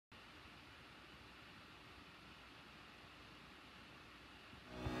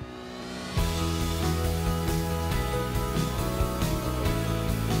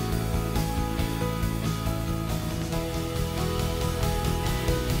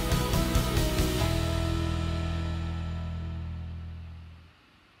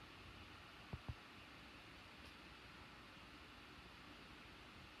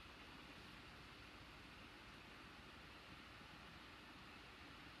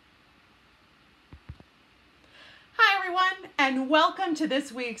everyone, and welcome to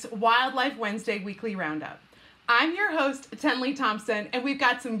this week's Wildlife Wednesday Weekly Roundup. I'm your host, Tenley Thompson, and we've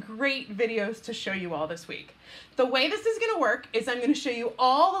got some great videos to show you all this week. The way this is going to work is I'm going to show you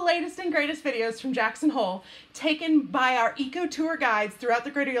all the latest and greatest videos from Jackson Hole taken by our eco tour guides throughout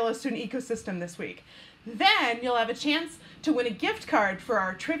the Greater Yellowstone ecosystem this week. Then you'll have a chance to win a gift card for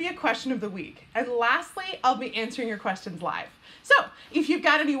our trivia question of the week. And lastly, I'll be answering your questions live. So if you've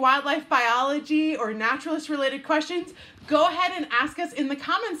got any wildlife biology or naturalist related questions, go ahead and ask us in the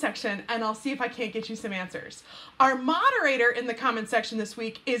comment section and I'll see if I can't get you some answers. Our moderator in the comment section this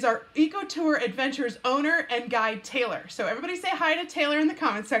week is our Eco Tour Adventures owner and guide, Taylor. So everybody say hi to Taylor in the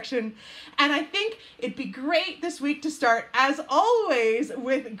comment section. And I think it'd be great this week to start, as always,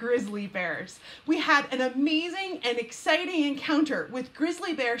 with grizzly bears. We had an amazing and exciting encounter with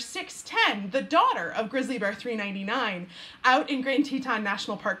grizzly bear 610, the daughter of grizzly bear 399, out in Grand Teton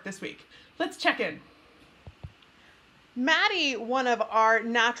National Park this week. Let's check in. Maddie, one of our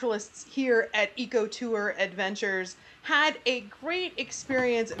naturalists here at Eco Tour Adventures, had a great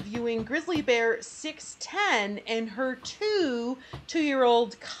experience viewing grizzly bear 610 and her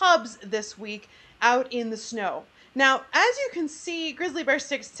two-year-old cubs this week out in the snow. Now, as you can see, grizzly bear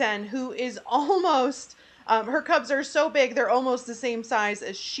 610, who is almost, her cubs are so big, they're almost the same size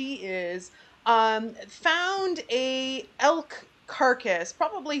as she is, found a elk carcass,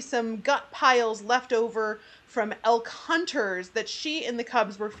 probably some gut piles left over from elk hunters that she and the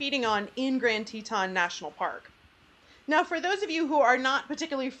cubs were feeding on in Grand Teton National Park. Now, for those of you who are not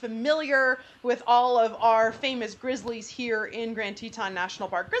particularly familiar with all of our famous grizzlies here in Grand Teton National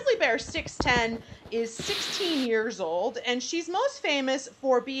Park, grizzly bear 610 is 16 years old, and she's most famous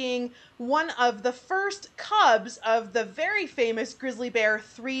for being one of the first cubs of the very famous grizzly bear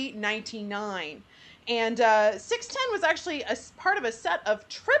 399. And 610 was actually a part of a set of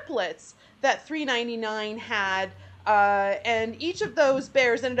triplets that 399 had, and each of those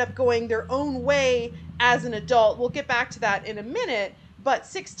bears ended up going their own way as an adult. We'll get back to that in a minute, but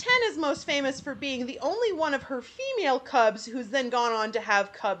 610 is most famous for being the only one of her female cubs who's then gone on to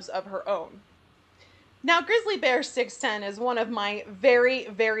have cubs of her own. Now, grizzly bear 610 is one of my very,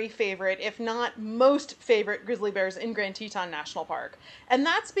 very favorite, if not most favorite, grizzly bears in Grand Teton National Park. And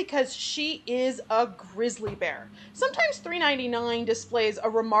that's because she is a grizzly bear. Sometimes 399 displays a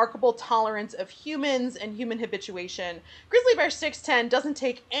remarkable tolerance of humans and human habituation. Grizzly bear 610 doesn't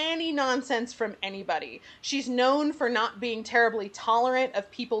take any nonsense from anybody. She's known for not being terribly tolerant of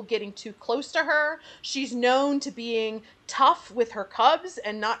people getting too close to her. She's known to being tough with her cubs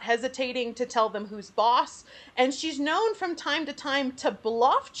and not hesitating to tell them who's boss. And she's known from time to time to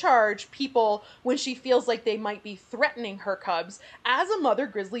bluff charge people when she feels like they might be threatening her cubs, as a mother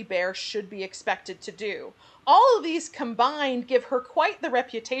grizzly bear should be expected to do. All of these combined give her quite the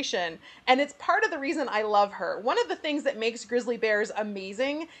reputation, and it's part of the reason I love her. One of the things that makes grizzly bears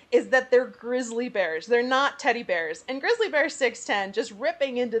amazing is that they're grizzly bears. They're not teddy bears. And grizzly bear 610, just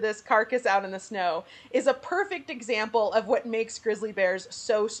ripping into this carcass out in the snow, is a perfect example of what makes grizzly bears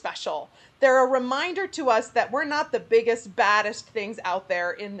so special. They're a reminder to us that we're not the biggest, baddest things out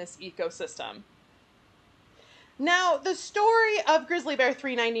there in this ecosystem. Now, the story of grizzly bear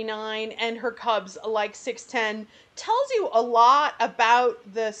 399 and her cubs like 610 tells you a lot about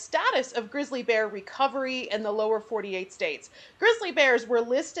the status of grizzly bear recovery in the lower 48 states. Grizzly bears were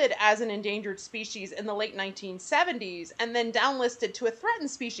listed as an endangered species in the late 1970s and then downlisted to a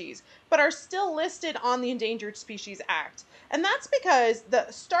threatened species, but are still listed on the Endangered Species Act. And that's because the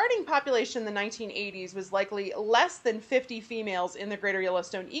starting population in the 1980s was likely less than 50 females in the Greater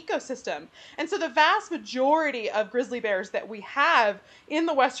Yellowstone ecosystem. And so the vast majority of grizzly bears that we have in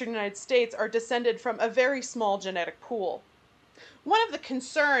the Western United States are descended from a very small genetic pool. One of the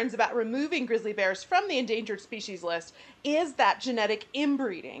concerns about removing grizzly bears from the endangered species list is that genetic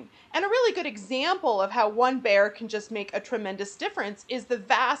inbreeding. And a really good example of how one bear can just make a tremendous difference is the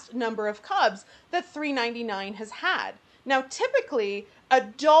vast number of cubs that 399 has had. Now, typically,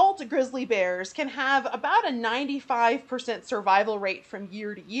 adult grizzly bears can have about a 95% survival rate from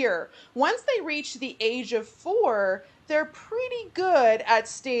year to year. Once they reach the age of 4, they're pretty good at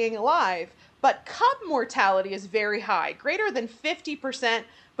staying alive. But cub mortality is very high, greater than 50%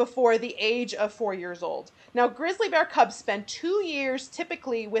 before the age of 4 years old. Now, grizzly bear cubs spend 2 years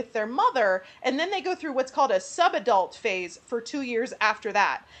typically with their mother, and then they go through what's called a subadult phase for 2 years after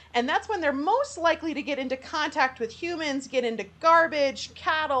that. And that's when they're most likely to get into contact with humans, get into garbage,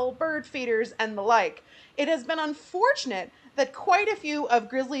 cattle, bird feeders, and the like. It has been unfortunate that quite a few of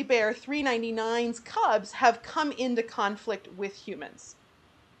grizzly bear 399's cubs have come into conflict with humans.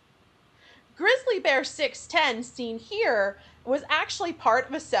 Grizzly bear 610, seen here, was actually part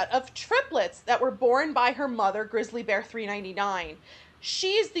of a set of triplets that were born by her mother, Grizzly Bear 399.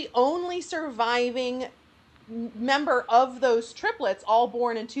 She's the only surviving member of those triplets, all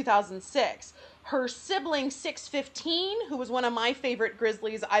born in 2006. Her sibling 615, who was one of my favorite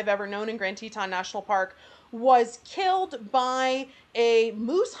grizzlies I've ever known in Grand Teton National Park, was killed by a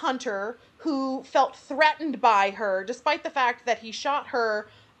moose hunter who felt threatened by her, despite the fact that he shot her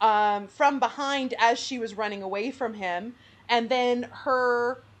from behind as she was running away from him. And then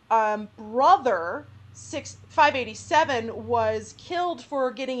her brother, 587, was killed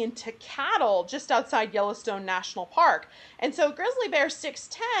for getting into cattle just outside Yellowstone National Park. And so Grizzly Bear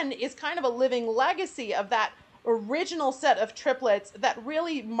 610 is kind of a living legacy of that original set of triplets that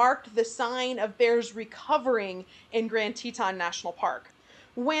really marked the sign of bears recovering in Grand Teton National Park.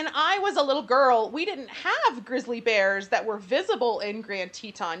 When I was a little girl, we didn't have grizzly bears that were visible in Grand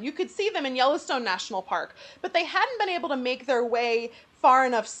Teton. You could see them in Yellowstone National Park, but they hadn't been able to make their way far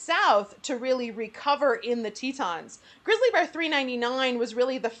enough south to really recover in the Tetons. Grizzly Bear 399 was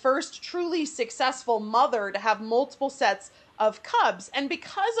really the first truly successful mother to have multiple sets of cubs. And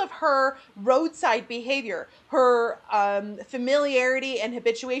because of her roadside behavior, her familiarity and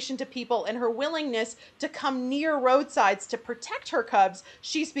habituation to people, and her willingness to come near roadsides to protect her cubs,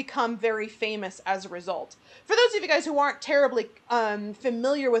 she's become very famous as a result. For those of you guys who aren't terribly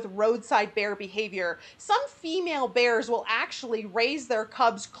familiar with roadside bear behavior, some female bears will actually raise their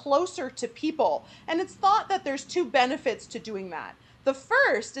cubs closer to people, and it's thought that there's two benefits to doing that. The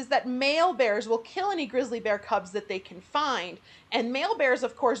first is that male bears will kill any grizzly bear cubs that they can find. And male bears,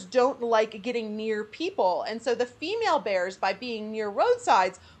 of course, don't like getting near people. And so the female bears, by being near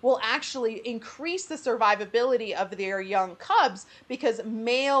roadsides, will actually increase the survivability of their young cubs, because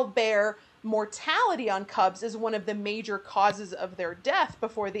male bear mortality on cubs is one of the major causes of their death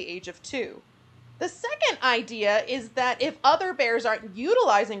before the age of 2. The second idea is that if other bears aren't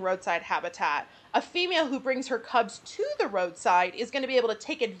utilizing roadside habitat, a female who brings her cubs to the roadside is going to be able to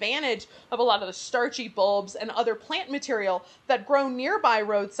take advantage of a lot of the starchy bulbs and other plant material that grow nearby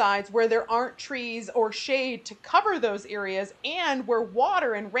roadsides where there aren't trees or shade to cover those areas, and where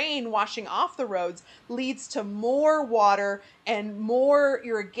water and rain washing off the roads leads to more water and more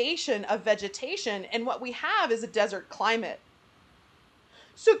irrigation of vegetation, and what we have is a desert climate.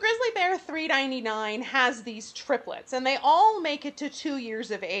 So Grizzly Bear 399 has these triplets, and they all make it to 2 years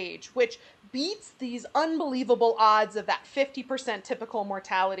of age, which beats these unbelievable odds of that 50% typical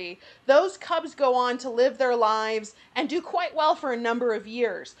mortality. Those cubs go on to live their lives and do quite well for a number of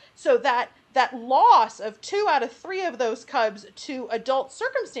years. So that loss of 2 out of 3 of those cubs to adult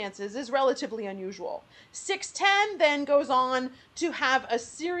circumstances is relatively unusual. 610 then goes on to have a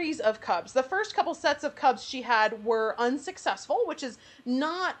series of cubs. The first couple sets of cubs she had were unsuccessful, which is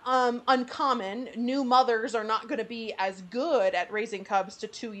not uncommon. New mothers are not going to be as good at raising cubs to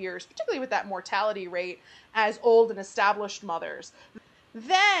 2 years, particularly with that mortality rate, as old and established mothers.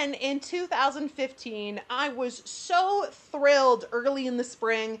 Then in 2015, I was so thrilled early in the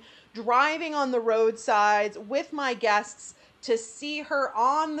spring, driving on the roadsides with my guests, to see her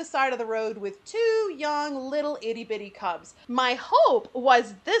on the side of the road with 2 young little itty bitty cubs. My hope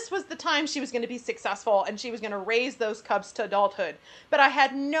was this was the time she was going to be successful and she was going to raise those cubs to adulthood. But I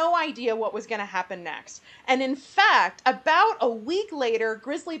had no idea what was going to happen next. And in fact, about a week later,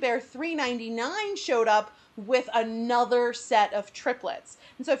 Grizzly Bear 399 showed up with another set of triplets.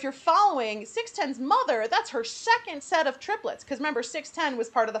 And so if you're following 610's mother, that's her second set of triplets, because remember, 610 was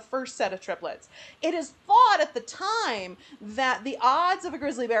part of the first set of triplets. It is thought at the time that the odds of a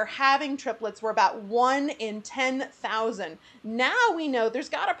grizzly bear having triplets were about 1 in 10,000. Now we know there's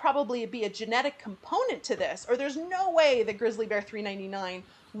got to probably be a genetic component to this, or there's no way that Grizzly Bear 399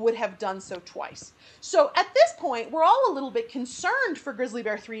 would have done so twice. So at this point, we're all a little bit concerned for Grizzly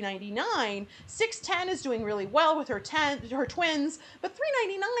Bear 399. 610 is doing really well with her twins, but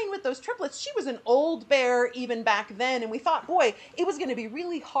 399 with those triplets, she was an old bear even back then, and we thought, boy, it was going to be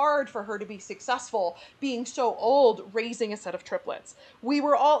really hard for her to be successful being so old raising a set of triplets. We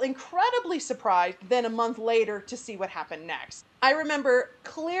were all incredibly surprised then a month later to see what happened next. I remember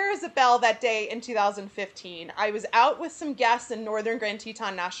clear as a bell that day in 2015. I was out with some guests in northern Grand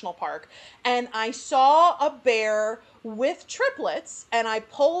Teton National Park, and I saw a bear with triplets, and I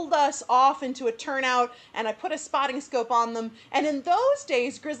pulled us off into a turnout, and I put a spotting scope on them. And in those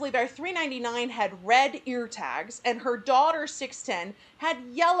days, Grizzly Bear 399 had red ear tags, and her daughter 610 had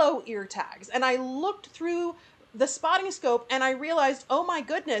yellow ear tags. And I looked through the spotting scope and I realized, oh my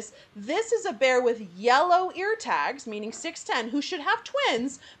goodness, this is a bear with yellow ear tags, meaning 610, who should have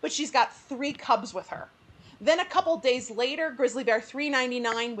twins, but she's got 3 cubs with her. Then a couple days later, grizzly bear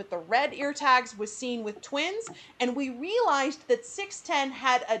 399 with the red ear tags was seen with twins, and we realized that 610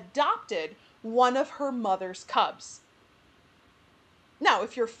 had adopted one of her mother's cubs. Now,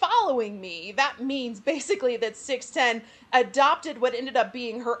 if you're following me, that means basically that 610 adopted what ended up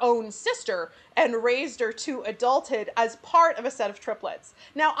being her own sister and raised her to adulthood as part of a set of triplets.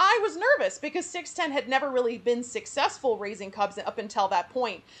 Now, I was nervous because 610 had never really been successful raising cubs up until that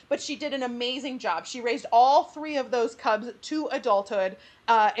point, but she did an amazing job. She raised all 3 of those cubs to adulthood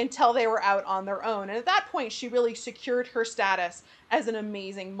until they were out on their own. And at that point, she really secured her status as an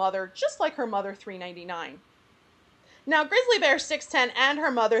amazing mother, just like her mother 399. Now, grizzly bear 610 and her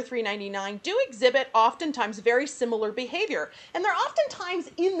mother 399 do exhibit oftentimes very similar behavior, and they're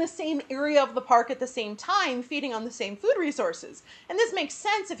oftentimes in the same area of the park at the same time, feeding on the same food resources. And this makes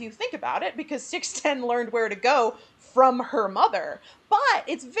sense if you think about it, because 610 learned where to go from her mother. But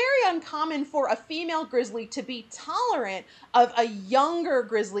it's very uncommon for a female grizzly to be tolerant of a younger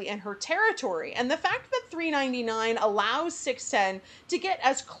grizzly in her territory. And the fact that 399 allows 610 to get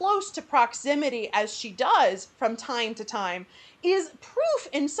as close to proximity as she does from time to time is proof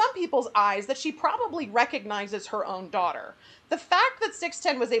in some people's eyes that she probably recognizes her own daughter. The fact that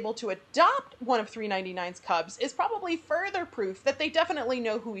 610 was able to adopt one of 399's cubs is probably further proof that they definitely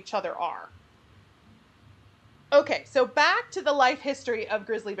know who each other are. Okay, so back to the life history of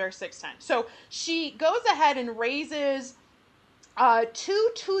grizzly bear 610. So she goes ahead and raises 2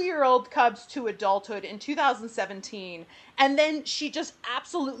 two-year-old cubs to adulthood in 2017, and then she just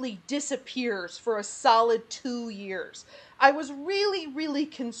absolutely disappears for a solid 2 years. I was really, really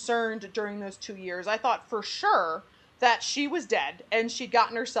concerned during those 2 years. I thought for sure that she was dead and she'd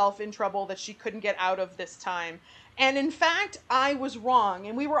gotten herself in trouble that she couldn't get out of this time. And in fact, I was wrong,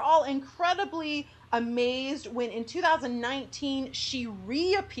 and we were all incredibly amazed when in 2019 she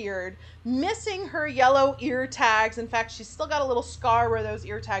reappeared, missing her yellow ear tags. In fact, she's still got a little scar where those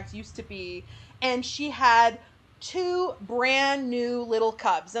ear tags used to be, and she had 2 brand new little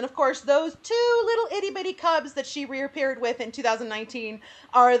cubs. And of course, those 2 little itty bitty cubs that she reappeared with in 2019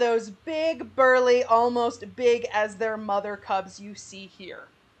 are those big, burly, almost big as their mother cubs you see here.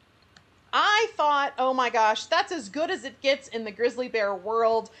 I thought, oh my gosh, that's as good as it gets in the grizzly bear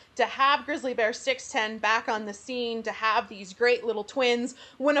world to have grizzly bear 610 back on the scene, to have these great little twins,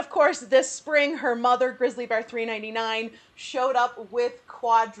 when of course this spring her mother grizzly bear 399 showed up with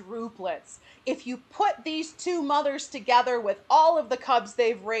quadruplets. If you put these 2 mothers together with all of the cubs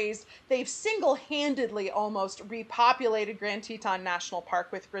they've raised, they've single-handedly almost repopulated Grand Teton National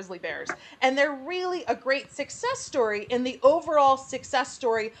Park with grizzly bears. And they're really a great success story in the overall success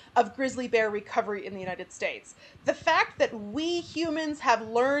story of grizzly bear recovery in the United States. The fact that we humans have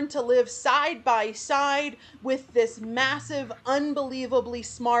learned to live side by side with this massive, unbelievably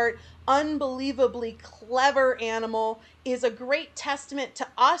smart, unbelievably clever animal is a great testament to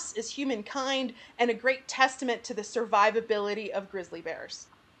us as humankind and a great testament to the survivability of grizzly bears.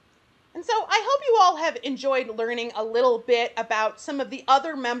 And so I hope you all have enjoyed learning a little bit about some of the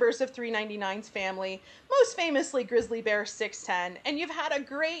other members of 399's family, most famously grizzly bear 610, and you've had a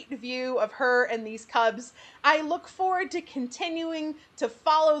great view of her and these cubs. I look forward to continuing to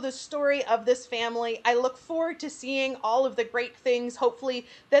follow the story of this family. I look forward to seeing all of the great things, hopefully,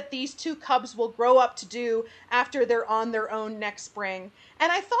 that these 2 cubs will grow up to do after they're on their own next spring. And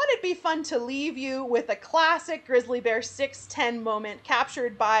I thought it'd be fun to leave you with a classic grizzly bear 610 moment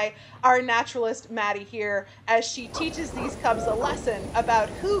captured by our naturalist Maddie here as she teaches these cubs a lesson about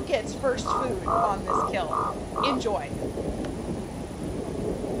who gets first food on this kill. Enjoy.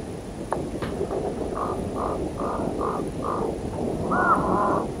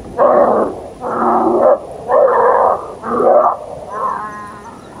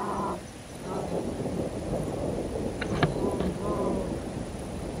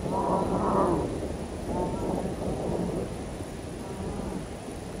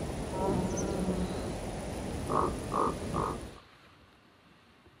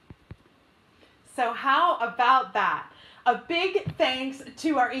 So how about that? A big thanks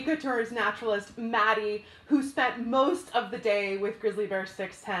to our Ecotours naturalist, Maddie, who spent most of the day with grizzly bear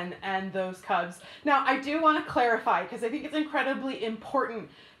 610 and those cubs. Now, I do want to clarify, because I think it's incredibly important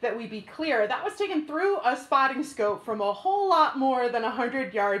that we be clear, that was taken through a spotting scope from a whole lot more than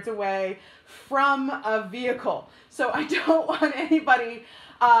 100 yards away from a vehicle. So I don't want anybody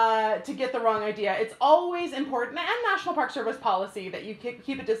to get the wrong idea. It's always important, and National Park Service policy, that you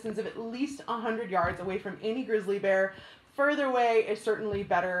keep a distance of at least 100 yards away from any grizzly bear further away is certainly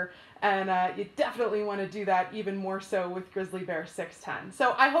better. And you definitely want to do that even more so with Grizzly Bear 610.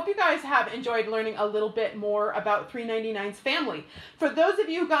 So I hope you guys have enjoyed learning a little bit more about 399's family. For those of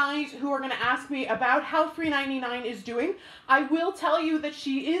you guys who are going to ask me about how 399 is doing, I will tell you that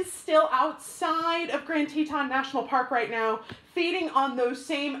she is still outside of Grand Teton National Park right now, feeding on those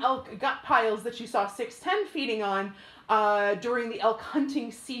same elk gut piles that you saw 610 feeding on during the elk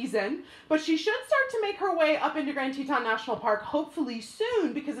hunting season. But she should start to make her way up into Grand Teton National Park hopefully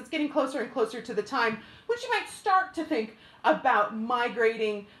soon, because it's getting closer and closer to the time when she might start to think about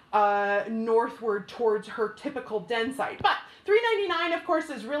migrating northward towards her typical den site. But 399, of course,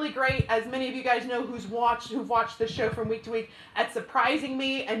 is really great, as many of you guys know who've watched this show from week to week, at surprising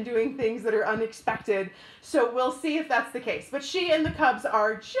me and doing things that are unexpected. So we'll see if that's the case. But she and the cubs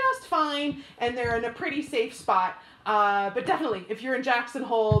are just fine, and they're in a pretty safe spot. But definitely, if you're in Jackson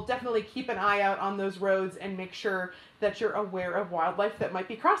Hole, definitely keep an eye out on those roads and make sure that you're aware of wildlife that might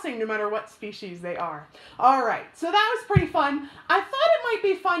be crossing, no matter what species they are. All right, so that was pretty fun. I thought it might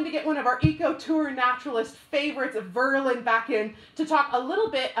be fun to get one of our Eco Tour naturalist favorites, Verlin, back in to talk a little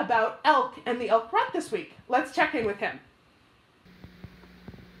bit about elk and the elk rut this week. Let's check in with him.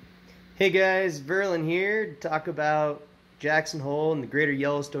 Hey guys, Verlin here to talk about Jackson Hole and the greater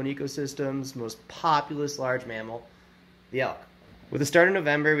Yellowstone ecosystem's most populous large mammal, the elk. With the start of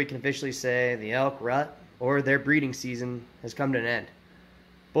November, we can officially say the elk rut, or their breeding season, has come to an end.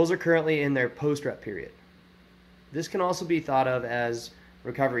 Bulls are currently in their post-rut period. This can also be thought of as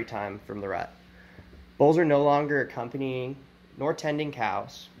recovery time from the rut. Bulls are no longer accompanying nor tending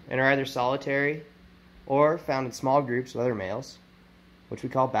cows and are either solitary or found in small groups with other males, which we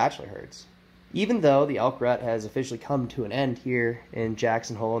call bachelor herds. Even though the elk rut has officially come to an end here in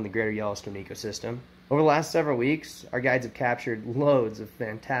Jackson Hole and the greater Yellowstone ecosystem, over the last several weeks, our guides have captured loads of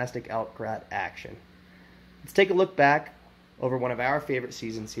fantastic elk rut action. Let's take a look back over one of our favorite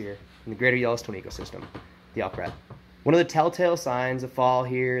seasons here in the greater Yellowstone ecosystem, the elk rut. One of the telltale signs of fall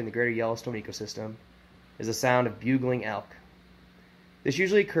here in the greater Yellowstone ecosystem is the sound of bugling elk. This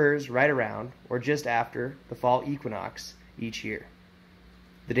usually occurs right around or just after the fall equinox each year.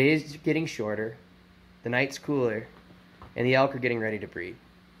 The days are getting shorter, the nights cooler, and the elk are getting ready to breed.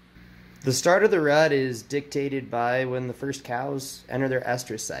 The start of the rut is dictated by when the first cows enter their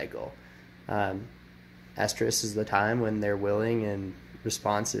estrus cycle. Estrus is the time when they're willing and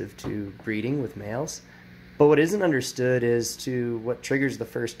responsive to breeding with males. But what isn't understood is to what triggers the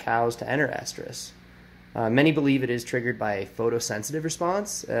first cows to enter estrus. Many believe it is triggered by a photosensitive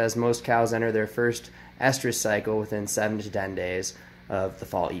response, as most cows enter their first estrus cycle within 7 to 10 days of the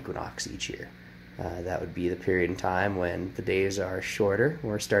fall equinox each year. That would be the period in time when the days are shorter.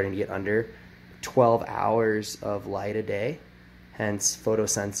 We're starting to get under 12 hours of light a day, hence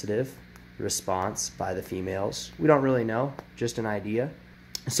photosensitive response by the females. We don't really know, just an idea.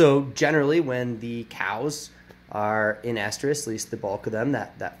 So generally when the cows are in estrus, at least the bulk of them,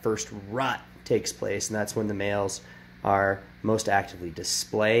 that first rut takes place, and that's when the males are most actively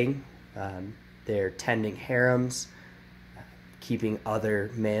displaying. They're tending harems, keeping other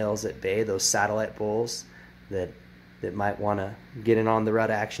males at bay, those satellite bulls that might want to get in on the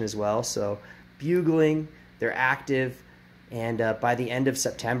rut action as well. So bugling, they're active, and by the end of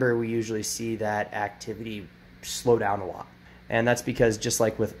September we usually see that activity slow down a lot. And that's because, just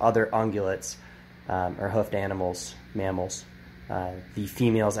like with other ungulates or hoofed animals, mammals, the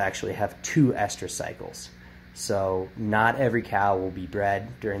females actually have 2 estrus cycles. So not every cow will be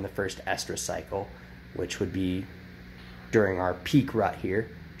bred during the first estrus cycle, which would be during our peak rut here,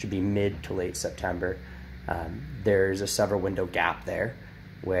 which would be mid to late September. There's a several window gap there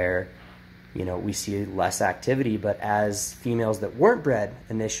where, you know, we see less activity, but as females that weren't bred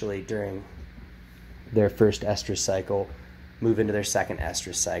initially during their first estrus cycle move into their second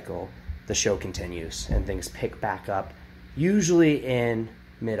estrus cycle, the show continues and things pick back up, usually in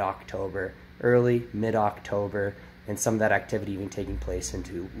mid-October, early mid-October, and some of that activity even taking place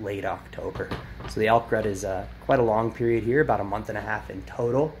into late October. So the elk rut is quite a long period here, about a month and a half in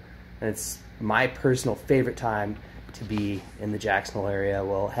total, and it's my personal favorite time to be in the Jackson Hole area,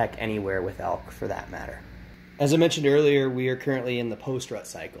 well, heck, anywhere with elk for that matter. As I mentioned earlier, we are currently in the post-rut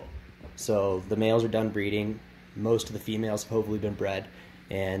cycle. So the males are done breeding, most of the females have hopefully been bred,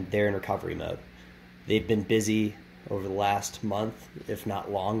 and they're in recovery mode. They've been busy over the last month, if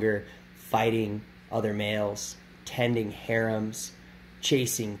not longer, fighting other males, tending harems,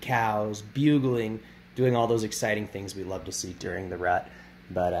 chasing cows, bugling, doing all those exciting things we love to see during the rut.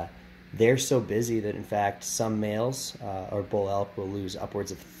 But they're so busy that, in fact, some males or bull elk will lose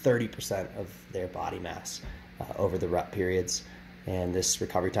upwards of 30% of their body mass over the rut periods, and this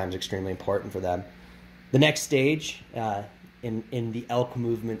recovery time is extremely important for them. The next stage in the elk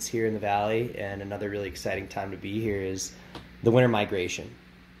movements here in the valley, and another really exciting time to be here, is the winter migration.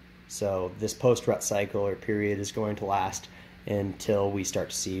 So this post-rut cycle or period is going to last until we start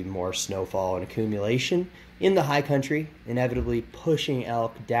to see more snowfall and accumulation in the high country, inevitably pushing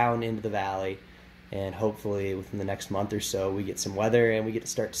elk down into the valley. And hopefully within the next month or so we get some weather and we get to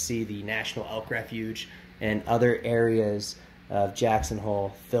start to see the National Elk Refuge and other areas of Jackson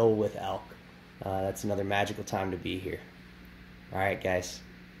Hole fill with elk. That's another magical time to be here. All right, guys,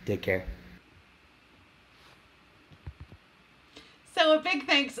 take care. So a big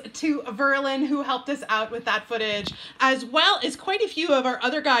thanks to Verlin, who helped us out with that footage, as well as quite a few of our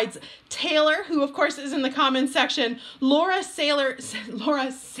other guides. Taylor, who of course is in the comments section, Laura, Sarah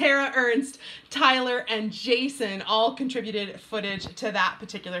Ernst, Tyler, and Jason all contributed footage to that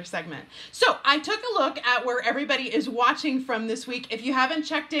particular segment. So I took a look at where everybody is watching from this week. If you haven't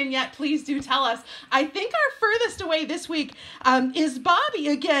checked in yet, please do tell us. I think our furthest away this week is Bobby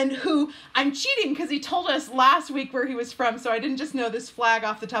again, who I'm cheating because he told us last week where he was from, so I didn't just know this flag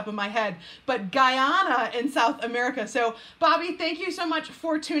off the top of my head, but Guyana in South America. So Bobby, thank you so much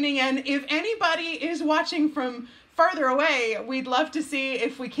for tuning in. If anybody is watching from farther away, we'd love to see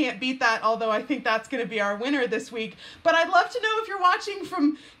if we can't beat that, although I think that's going to be our winner this week. But I'd love to know if you're watching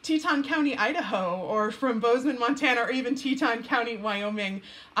from Teton County, Idaho, or from Bozeman, Montana, or even Teton County, Wyoming.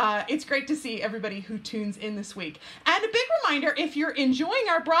 It's great to see everybody who tunes in this week. And a big reminder, if you're enjoying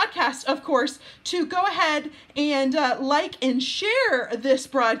our broadcast, of course, to go ahead and like and share this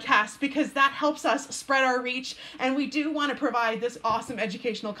broadcast, because that helps us spread our reach, and we do want to provide this awesome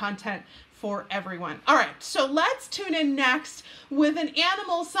educational content for everyone. All right, so let's tune in next with an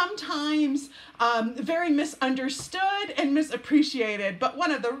animal sometimes very misunderstood and misappreciated, but one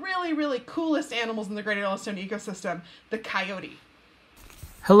of the really, really coolest animals in the Greater Yellowstone ecosystem, the coyote.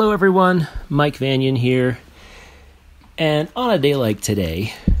 Hello everyone, Mike Vanyan here. And on a day like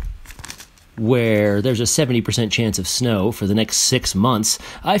today, where there's a 70% chance of snow for the next 6 months,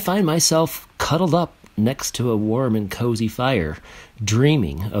 I find myself cuddled up next to a warm and cozy fire,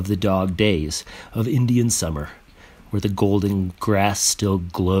 dreaming of the dog days of Indian summer, where the golden grass still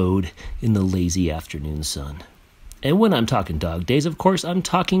glowed in the lazy afternoon sun. And when I'm talking dog days, of course, I'm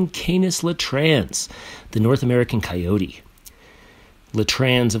talking Canis latrans, the North American coyote.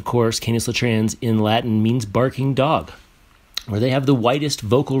 Latrans, of course, Canis latrans in Latin means barking dog, where they have the widest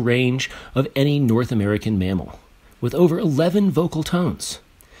vocal range of any North American mammal, with over 11 vocal tones.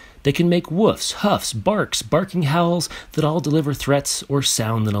 They can make woofs, huffs, barks, barking howls that all deliver threats or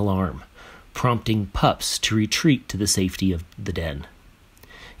sound an alarm, prompting pups to retreat to the safety of the den.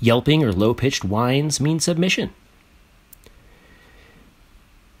 Yelping or low-pitched whines mean submission.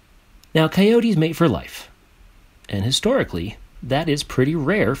 Now, coyotes mate for life, and historically, that is pretty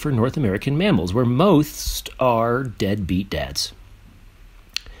rare for North American mammals, where most are deadbeat dads.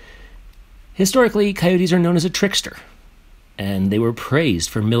 Historically, coyotes are known as a trickster, and they were praised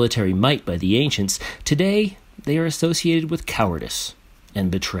for military might by the ancients. Today, they are associated with cowardice and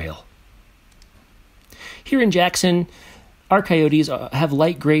betrayal. Here in Jackson, our coyotes have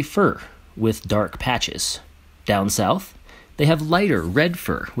light gray fur with dark patches. Down south, they have lighter red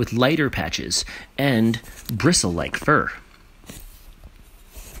fur with lighter patches and bristle-like fur.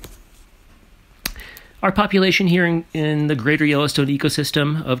 Our population here in the Greater Yellowstone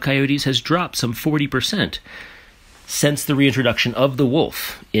ecosystem of coyotes has dropped some 40%. Since the reintroduction of the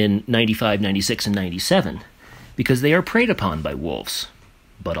wolf in 95, 96, and 97, because they are preyed upon by wolves,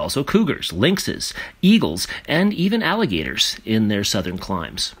 but also cougars, lynxes, eagles, and even alligators in their southern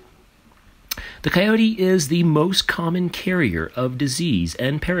climes. The coyote is the most common carrier of disease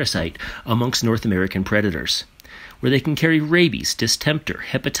and parasite amongst North American predators, where they can carry rabies, distemper,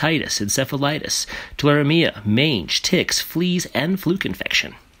 hepatitis, encephalitis, tularemia, mange, ticks, fleas, and fluke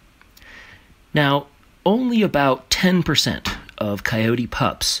infection. Now, only about 10% of coyote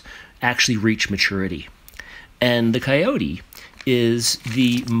pups actually reach maturity. And the coyote is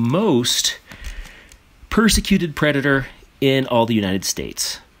the most persecuted predator in all the United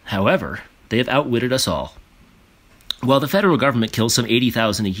States. However, they have outwitted us all. While the federal government kills some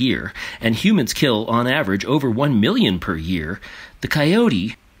 80,000 a year, and humans kill, on average, over 1 million per year, the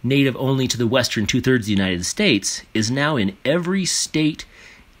coyote, native only to the western two-thirds of the United States, is now in every state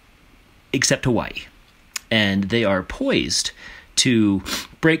except Hawaii. And they are poised to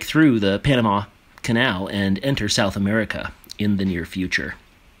break through the Panama Canal and enter South America in the near future.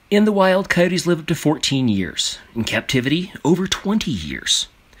 In the wild, coyotes live up to 14 years. In captivity, over 20 years.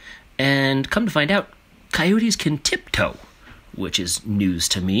 And come to find out, coyotes can tiptoe, which is news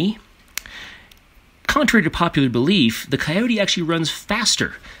to me. Contrary to popular belief, the coyote actually runs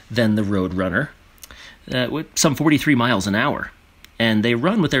faster than the roadrunner. with some 43 miles an hour. And they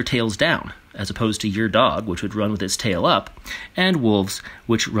run with their tails down, as opposed to your dog, which would run with its tail up, and wolves,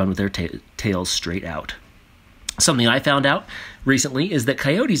 which run with their tails straight out. Something I found out recently is that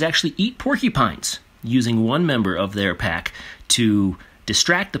coyotes actually eat porcupines, using one member of their pack to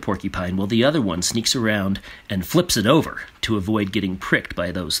distract the porcupine while the other one sneaks around and flips it over to avoid getting pricked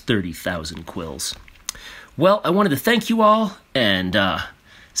by those 30,000 quills. Well, I wanted to thank you all, and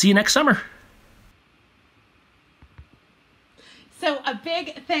see you next summer. So a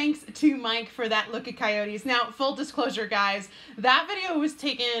big thanks to Mike for that look at coyotes. Now, full disclosure, guys, that video was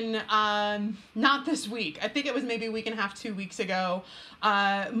taken not this week. I think it was maybe a week and a half, 2 weeks ago.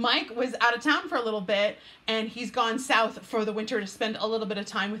 Mike was out of town for a little bit, and he's gone south for the winter to spend a little bit of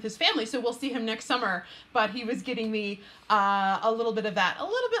time with his family. So we'll see him next summer. But he was getting me a little bit of that. A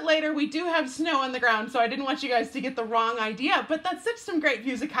little bit later, we do have snow on the ground, so I didn't want you guys to get the wrong idea. But that's such some great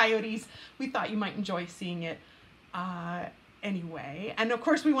views of coyotes. We thought you might enjoy seeing it. Anyway, and of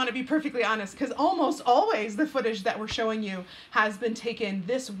course we want to be perfectly honest, because almost always the footage that we're showing you has been taken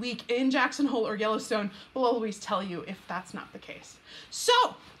this week in Jackson Hole or Yellowstone. We'll always tell you if that's not the case. So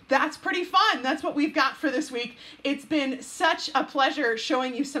that's pretty fun. That's what we've got for this week. It's been such a pleasure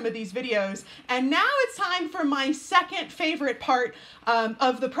showing you some of these videos. And now it's time for my second favorite part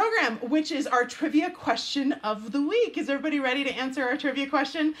of the program, which is our trivia question of the week. Is everybody ready to answer our trivia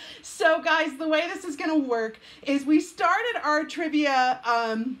question? So guys, the way this is going to work is we started our trivia,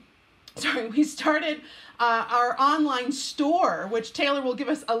 our online store, which Taylor will give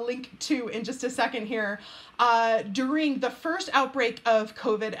us a link to in just a second here, during the first outbreak of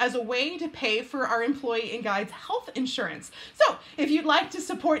COVID as a way to pay for our employee and guides' health insurance. So if you'd like to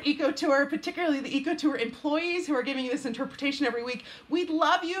support EcoTour, particularly the EcoTour employees who are giving you this interpretation every week, we'd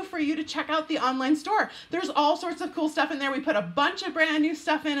love for you to check out the online store. There's all sorts of cool stuff in there. We put a bunch of brand new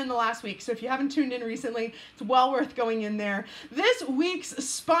stuff in the last week. So if you haven't tuned in recently, it's well worth going in there. This week's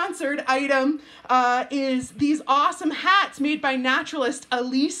sponsored item is these awesome hats made by naturalist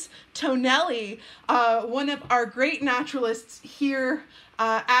Elise Tonelli, one of our great naturalists here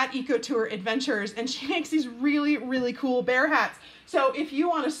at EcoTour Adventures, and she makes these really, really cool bear hats. So if you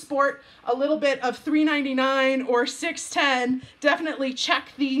want to sport a little bit of $3.99 or $6.10, definitely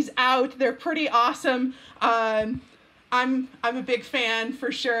check these out. They're pretty awesome. I'm a big fan for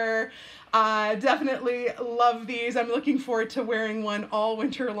sure. Definitely love these. I'm looking forward to wearing one all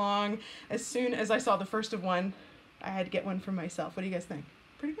winter long. As soon as I saw the first of one, I had to get one for myself. What do you guys think?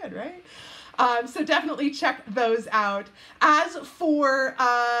 Pretty good, right? So definitely check those out. As for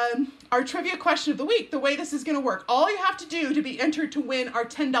our trivia question of the week, the way this is going to work, all you have to do to be entered to win our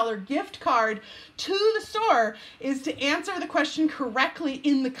 $10 gift card to the store is to answer the question correctly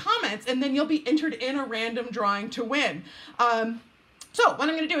in the comments, and then you'll be entered in a random drawing to win. So what I'm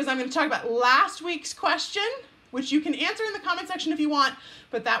going to do is I'm going to talk about last week's question, which you can answer in the comment section if you want,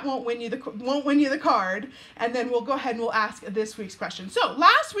 but that won't win you the card. And then we'll go ahead and we'll ask this week's question. So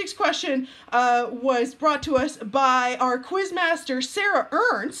last week's question was brought to us by our quizmaster Sarah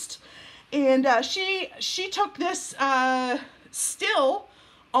Ernst, and she took this still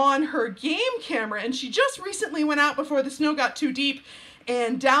on her game camera, and she just recently went out before the snow got too deep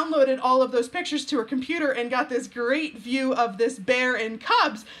and downloaded all of those pictures to her computer and got this great view of this bear and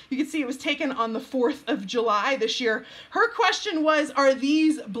cubs. You can see it was taken on the 4th of July this year. Her question was, are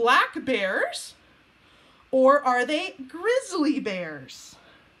these black bears or are they grizzly bears?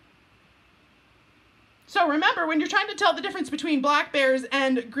 So remember, when you're trying to tell the difference between black bears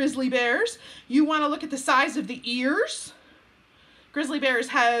and grizzly bears, you want to look at the size of the ears. Grizzly bears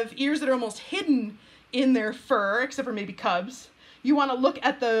have ears that are almost hidden in their fur, except for maybe cubs. You want to look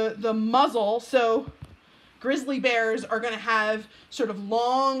at the muzzle. So grizzly bears are going to have sort of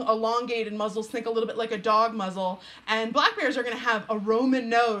long, elongated muzzles. Think a little bit like a dog muzzle. And black bears are going to have a Roman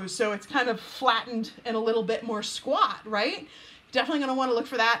nose. So it's kind of flattened and a little bit more squat, right? Definitely going to want to look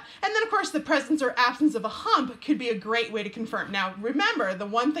for that. And then, of course, the presence or absence of a hump could be a great way to confirm. Now, remember, the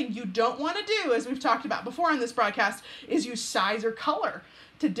one thing you don't want to do, as we've talked about before on this broadcast, is use size or color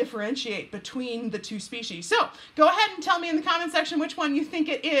to differentiate between the two species. So go ahead and tell me in the comment section which one you think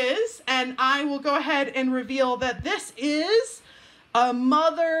it is, and I will go ahead and reveal that this is a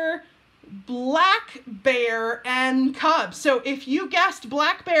mother black bear and cubs. So if you guessed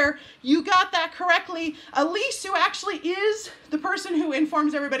black bear, you got that correctly. Elise, who actually is the person who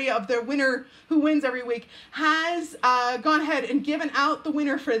informs everybody of their winner who wins every week, has gone ahead and given out the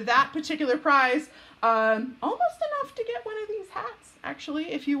winner for that particular prize. Almost enough to get one of these hats.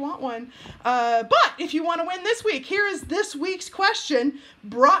 actually, if you want one. But if you want to win this week, here is this week's question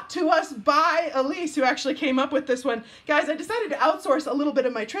brought to us by Elise, who actually came up with this one. Guys, I decided to outsource a little bit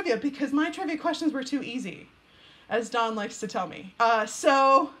of my trivia because my trivia questions were too easy, as Dawn likes to tell me.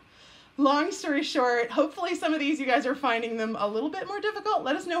 So long story short, hopefully some of these you guys are finding them a little bit more difficult.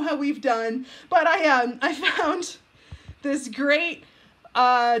 Let us know how we've done. But I found this great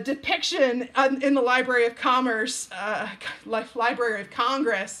depiction in the Library of Commerce, Library of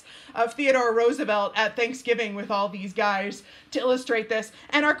Congress, of Theodore Roosevelt at Thanksgiving with all these guys to illustrate this.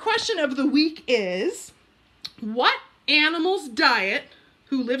 And our question of the week is, what animal's diet,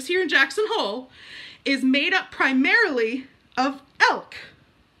 who lives here in Jackson Hole, is made up primarily of elk?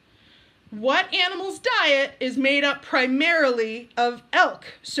 What animal's diet is made up primarily of elk?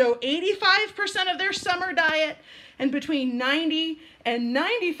 So 85% of their summer diet and between 90 and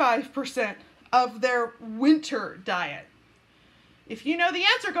 95% of their winter diet. If you know the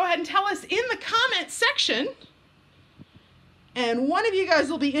answer, go ahead and tell us in the comment section. And one of you guys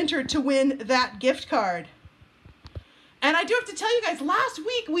will be entered to win that gift card. And I do have to tell you guys, last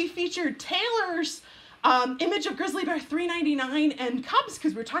week we featured Taylor's image of grizzly bear 399 and cubs,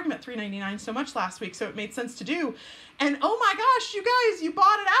 because we were talking about 399 so much last week, so it made sense to do. And oh my gosh, you guys, you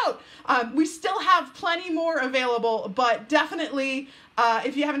bought it out. We still have plenty more available, but definitely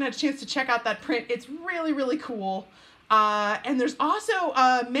if you haven't had a chance to check out that print, it's really, really cool. And there's also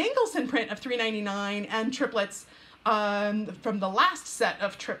a Mangelson print of 399 and triplets from the last set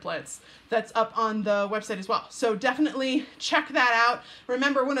of triplets that's up on the website as well. So definitely check that out.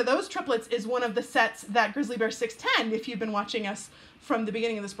 Remember, one of those triplets is one of the sets that Grizzly Bear 610, if you've been watching us from the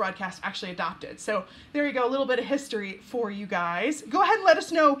beginning of this broadcast, actually adopted. So there you go, a little bit of history for you guys. Go ahead and let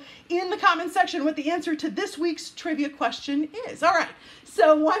us know in the comment section what the answer to this week's trivia question is. All right,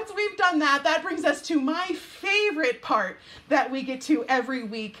 so once we've done that, that brings us to my favorite part that we get to every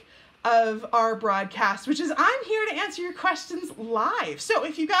week of our broadcast, which is I'm here to answer your questions live. So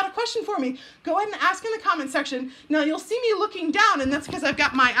if you got a question for me, go ahead and ask in the comment section. Now you'll see me looking down, and that's because I've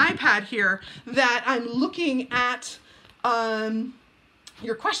got my iPad here that I'm looking at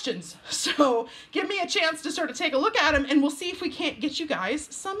your questions. So give me a chance to sort of take a look at them, and we'll see if we can't get you guys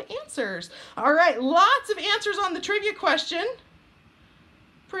some answers. All right, lots of answers on the trivia question.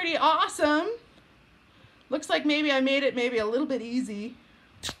 Pretty awesome. Looks like maybe I made it maybe a little bit easy.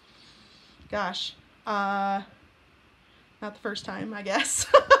 Gosh, not the first time, I guess.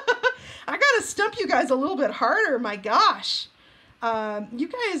 I gotta stump you guys a little bit harder, my gosh. You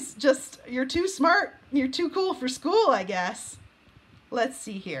guys you're too smart, you're too cool for school, I guess. Let's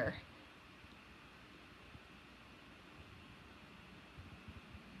see here.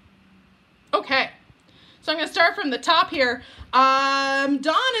 Okay, so I'm gonna start from the top here. Dawn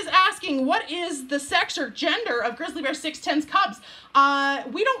is asking, what is the sex or gender of Grizzly Bear 610's cubs?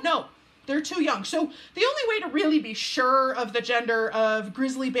 We don't know. They're too young. So the only way to really be sure of the gender of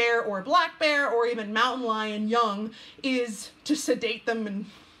grizzly bear or black bear or even mountain lion young is to sedate them and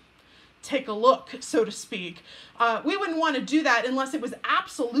take a look, so to speak. We wouldn't want to do that unless it was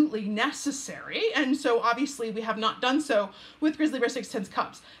absolutely necessary, and so obviously we have not done so with Grizzly Bear 610's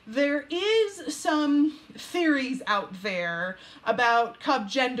cubs. There is some theories out there about cub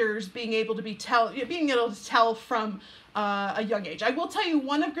genders being able to tell from a young age. I will tell you,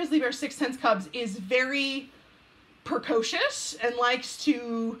 one of Grizzly Bear 610's cubs is very precocious and likes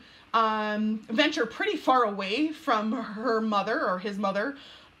to venture pretty far away from her mother or his mother.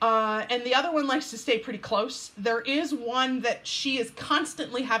 And the other one likes to stay pretty close. There is one that she is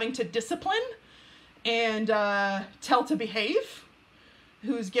constantly having to discipline and tell to behave,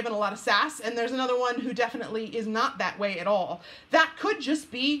 who's given a lot of sass. And there's another one who definitely is not that way at all. That could just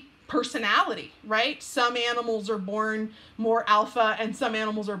be personality, right? Some animals are born more alpha and some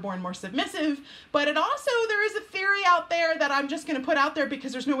animals are born more submissive, but there is a theory out there that I'm just going to put out there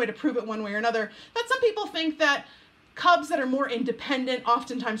because there's no way to prove it one way or another, that some people think that cubs that are more independent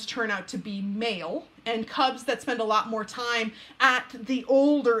oftentimes turn out to be male, and cubs that spend a lot more time at the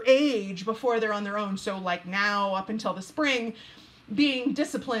older age before they're on their own, so like now up until the spring, being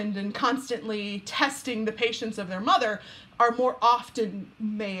disciplined and constantly testing the patience of their mother, are more often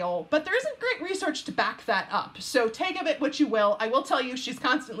male. But there isn't great research to back that up. So take of it what you will. I will tell you she's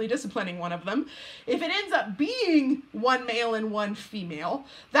constantly disciplining one of them. If it ends up being one male and one female,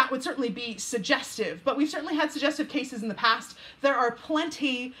 that would certainly be suggestive. But we've certainly had suggestive cases in the past. There are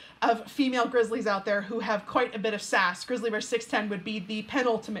plenty of female grizzlies out there who have quite a bit of sass. Grizzly Bear 610 would be the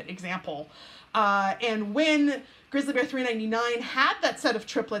penultimate example. And when Grizzly Bear 399 had that set of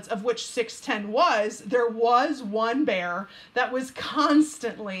triplets, of which 610 was, there was one bear that was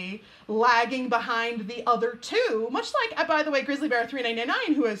constantly lagging behind the other two, much like, by the way, Grizzly Bear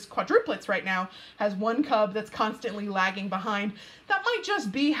 399, who has quadruplets right now, has one cub that's constantly lagging behind. That might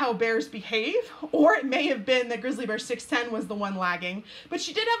just be how bears behave, or it may have been that Grizzly Bear 610 was the one lagging, but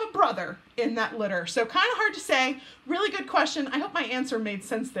she did have a brother in that litter, so kind of hard to say. Really good question. I hope my answer made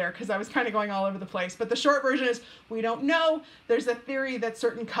sense there, because I was kind of going all over the place, but the short version is we don't know. There's a theory that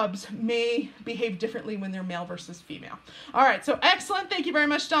certain cubs may behave differently when they're male versus female. All right, so excellent. Thank you very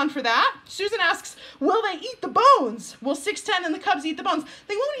much, Don, for that. Susan asks, will they eat the bones? Will 610 and the cubs eat the bones?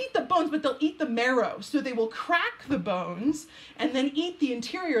 They won't eat the bones, but they'll eat the marrow. So they will crack the bones and then eat the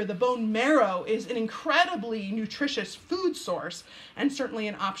interior. The bone marrow is an incredibly nutritious food source and certainly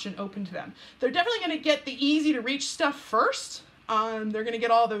an option open to them. They're definitely going to get the easy to reach stuff first. They're going to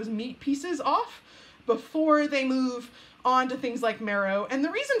get all those meat pieces off before they move on to things like marrow. And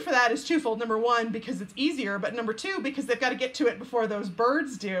the reason for that is twofold. Number one, because it's easier, but number two, because they've got to get to it before those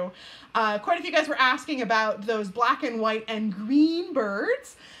birds do. Quite a few guys were asking about those black and white and green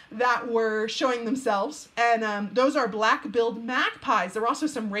birds that were showing themselves, and those are black-billed magpies. There were also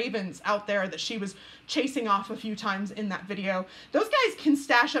some ravens out there that she was chasing off a few times in that video. Those guys can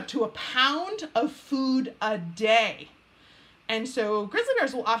stash up to 1 pound of food a day. And so grizzly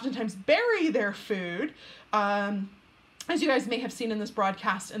bears will oftentimes bury their food, as you guys may have seen in this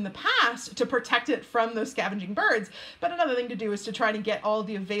broadcast in the past, to protect it from those scavenging birds. But another thing to do is to try to get all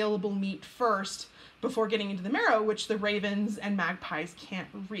the available meat first before getting into the marrow, which the ravens and magpies can't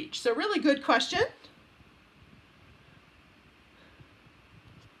reach. So really good question.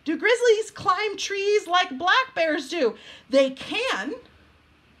 Do grizzlies climb trees like black bears do? They can.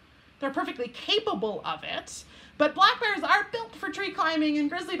 They're perfectly capable of it. But black bears are built for tree climbing and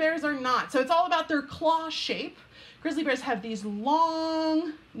grizzly bears are not. So it's all about their claw shape. Grizzly bears have these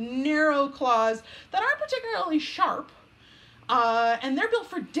long, narrow claws that aren't particularly sharp. And they're built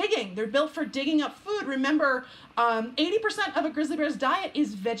for digging. They're built for digging up food. Remember, 80% of a grizzly bear's diet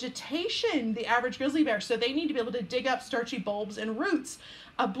is vegetation, the average grizzly bear. So they need to be able to dig up starchy bulbs and roots.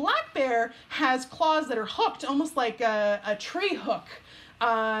 A black bear has claws that are hooked, almost like a tree hook,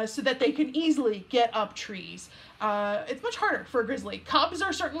 so that they can easily get up trees. It's much harder for a grizzly. Cubs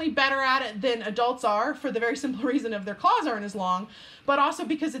are certainly better at it than adults are, for the very simple reason of their claws aren't as long, but also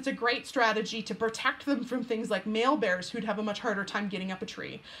because it's a great strategy to protect them from things like male bears who'd have a much harder time getting up a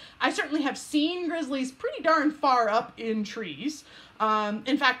tree. I certainly have seen grizzlies pretty darn far up in trees.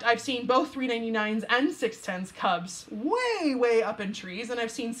 In fact, I've seen both 399's and 610's cubs way, way up in trees, and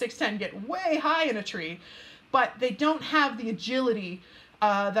I've seen 610 get way high in a tree, but they don't have the agility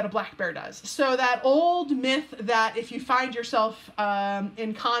that a black bear does. So that old myth that if you find yourself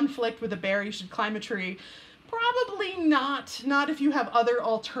in conflict with a bear, you should climb a tree, probably not. Not if you have other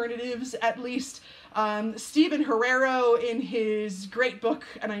alternatives, at least. Stephen Herrero, in his great book,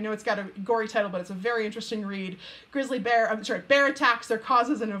 and I know it's got a gory title, but it's a very interesting read, Bear Attacks, Their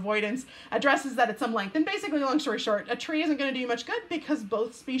Causes and Avoidance, addresses that at some length. And basically, long story short, a tree isn't going to do you much good because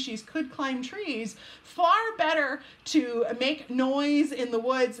both species could climb trees. Far better to make noise in the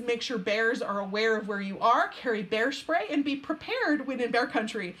woods, make sure bears are aware of where you are, carry bear spray, and be prepared when in bear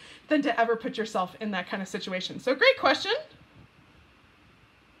country than to ever put yourself in that kind of situation. So great question.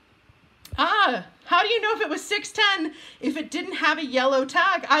 How do you know if it was 610 if it didn't have a yellow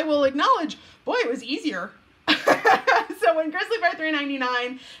tag? I will acknowledge, boy, it was easier. So when Grizzly Bear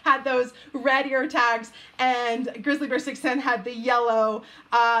 399 had those red ear tags and Grizzly Bear 610 had the yellow,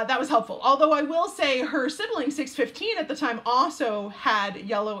 that was helpful. Although I will say her sibling 615 at the time also had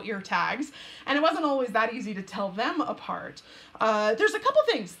yellow ear tags, and it wasn't always that easy to tell them apart. There's a couple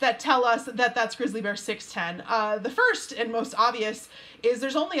things that tell us that that's Grizzly Bear 610. The first and most obvious is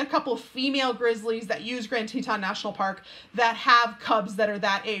there's only a couple female grizzlies that use Grand Teton National Park that have cubs that are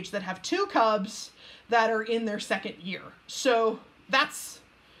that age, that have 2 cubs that are in their 2nd year. So that's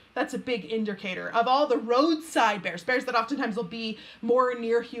a big indicator. Of all the roadside bears that oftentimes will be more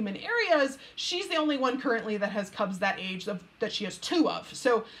near human areas, she's the only one currently that has cubs that age that she has 2 of.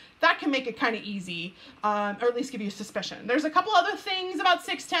 So that can make it kind of easy, or at least give you a suspicion. There's a couple other things about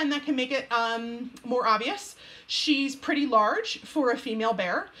 610 that can make it more obvious. She's pretty large for a female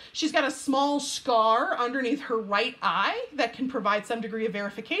bear. She's got a small scar underneath her right eye that can provide some degree of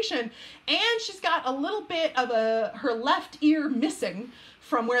verification. And she's got a little bit of her left ear missing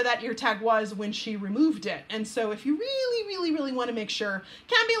from where that ear tag was when she removed it. And so if you really, really, really want to make sure,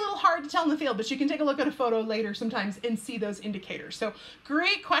 can be a little hard to tell in the field, but you can take a look at a photo later sometimes and see those indicators. So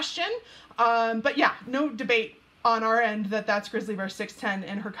great question. But yeah, no debate on our end that that's Grizzly Bear 610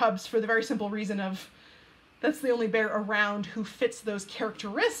 and her cubs, for the very simple reason of that's the only bear around who fits those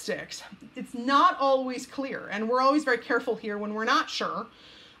characteristics. It's not always clear, and we're always very careful here when we're not sure.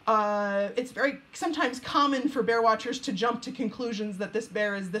 It's very sometimes common for bear watchers to jump to conclusions that this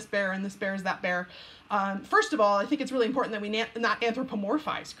bear is this bear and this bear is that bear. First of all, I think it's really important that we not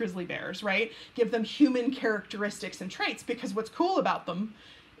anthropomorphize grizzly bears, right? Give them human characteristics and traits, because what's cool about them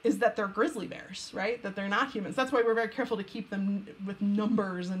is that they're grizzly bears, right? That they're not humans. That's why we're very careful to keep them with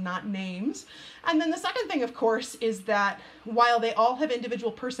numbers and not names. And then the second thing, of course, is that while they all have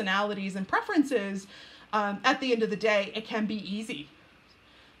individual personalities and preferences, at the end of the day, it can be easy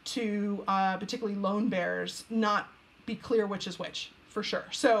to, particularly lone bears, not be clear which is which, for sure.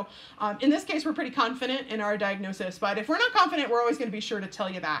 So in this case, we're pretty confident in our diagnosis, but if we're not confident, we're always going to be sure to tell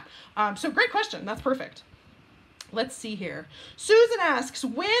you that. So great question. That's perfect. Let's see here. Susan asks,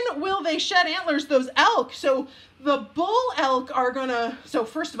 when will they shed antlers, those elk? So the bull elk are gonna, so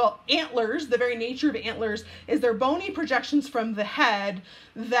first of all, antlers, the very nature of antlers is they're bony projections from the head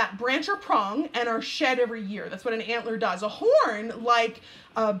that branch or prong and are shed every year. That's what an antler does. A horn, like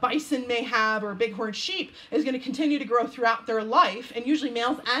a bison may have or a bighorn sheep, is going to continue to grow throughout their life, and usually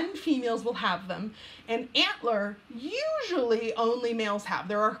males and females will have them. An antler, usually only males have.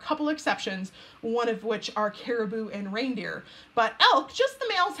 There are a couple exceptions, one of which are caribou and reindeer. But elk, just the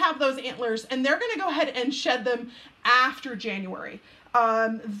males have those antlers, and they're going to go ahead and shed them after January.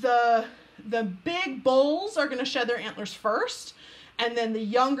 The big bulls are going to shed their antlers first, and then the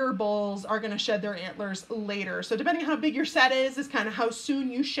younger bulls are going to shed their antlers later. So depending on how big your set is kind of how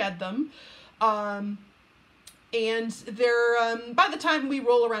soon you shed them. And they're, by the time we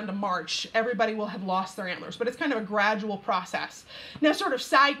roll around to March, everybody will have lost their antlers, but it's kind of a gradual process. Now, sort of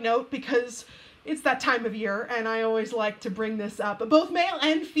side note, because it's that time of year, and I always like to bring this up, but both male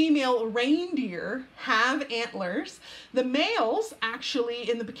and female reindeer have antlers. The males, actually,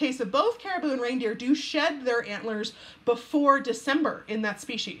 in the case of both caribou and reindeer, do shed their antlers before December in that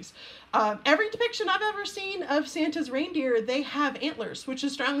species. Every depiction I've ever seen of Santa's reindeer, they have antlers, which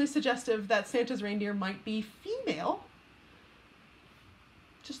is strongly suggestive that Santa's reindeer might be female.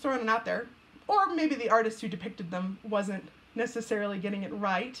 Just throwing it out there. Or maybe the artist who depicted them wasn't necessarily getting it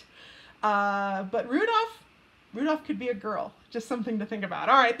right. But Rudolph could be a girl. Just something to think about.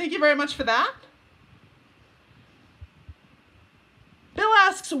 All right, thank you very much for that. Bill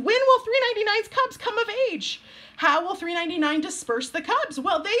asks, when will 399's cubs come of age? How will 399 disperse the cubs?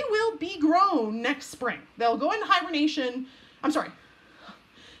 Well, they will be grown next spring. They'll go into hibernation. I'm sorry.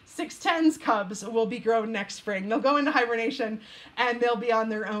 610's cubs will be grown next spring. They'll go into hibernation and they'll be on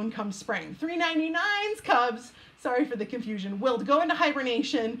their own come spring. 399's cubs, sorry for the confusion, will go into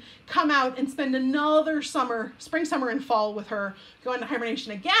hibernation, come out and spend another summer, spring, summer, and fall with her, go into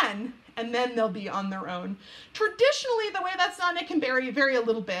hibernation again, and then they'll be on their own. Traditionally, the way that's done, it can vary a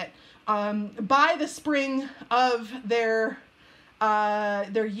little bit. By the spring of their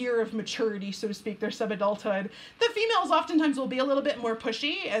year of maturity, so to speak, their sub-adulthood, the females oftentimes will be a little bit more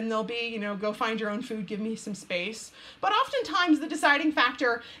pushy, and they'll be, go find your own food, give me some space. But oftentimes the deciding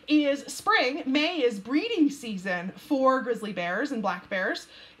factor is spring. May is breeding season for grizzly bears and black bears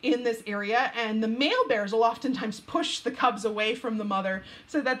in this area, and the male bears will oftentimes push the cubs away from the mother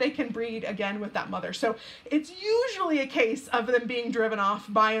so that they can breed again with that mother. So it's usually a case of them being driven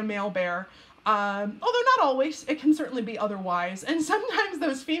off by a male bear. Although not always, it can certainly be otherwise. And sometimes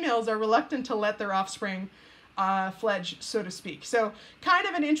those females are reluctant to let their offspring fledge, so to speak. So kind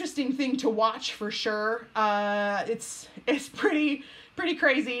of an interesting thing to watch for sure. It's pretty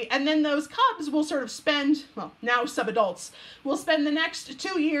crazy. And then those cubs will sort of spend, well, now sub-adults, will spend the next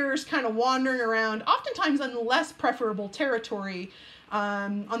 2 years kind of wandering around, oftentimes on less preferable territory,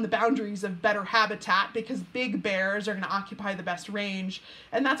 on the boundaries of better habitat, because big bears are going to occupy the best range.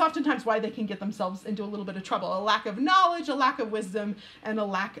 And that's oftentimes why they can get themselves into a little bit of trouble. A lack of knowledge, a lack of wisdom, and a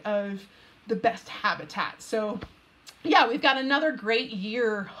lack of the best habitat. So yeah, we've got another great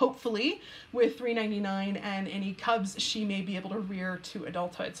year, hopefully, with 399 and any cubs she may be able to rear to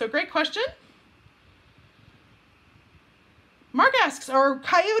adulthood. So great question. Mark asks, are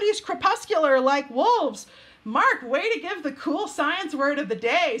coyotes crepuscular like wolves? Mark, way to give the cool science word of the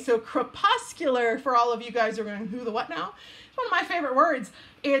day. So crepuscular, for all of you guys who are going, who the what now? It's one of my favorite words.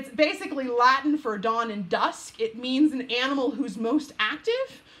 It's basically Latin for dawn and dusk. It means an animal who's most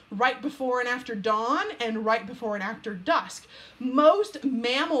active right before and after dawn and right before and after dusk. Most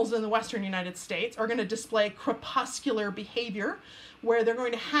mammals in the western United States are going to display crepuscular behavior, where they're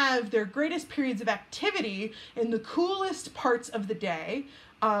going to have their greatest periods of activity in the coolest parts of the day,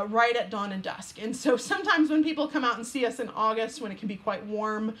 right at dawn and dusk. And so sometimes when people come out and see us in August, when it can be quite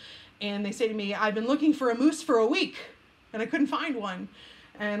warm, and they say to me, I've been looking for a moose for a week and I couldn't find one.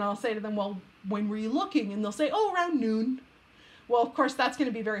 And I'll say to them, well, when were you looking? And they'll say, oh, around noon. Well, of course, that's going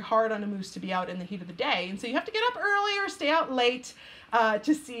to be very hard on a moose to be out in the heat of the day. And so you have to get up early or stay out late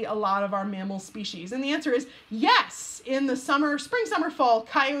to see a lot of our mammal species. And the answer is yes. In the summer, spring, summer, fall,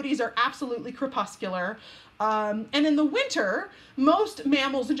 coyotes are absolutely crepuscular. And in the winter, most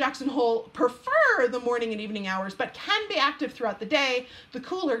mammals in Jackson Hole prefer the morning and evening hours, but can be active throughout the day. The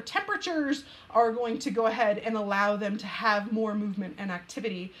cooler temperatures are going to go ahead and allow them to have more movement and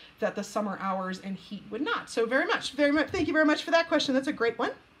activity that the summer hours and heat would not. So very much, thank you very much for that question. That's a great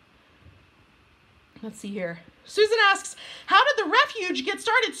one. Let's see here. Susan asks, how did the refuge get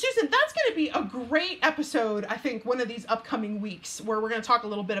started? Susan, that's going to be a great episode, I think, one of these upcoming weeks, where we're going to talk a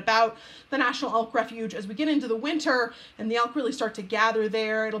little bit about the National Elk Refuge as we get into the winter and the elk really start to gather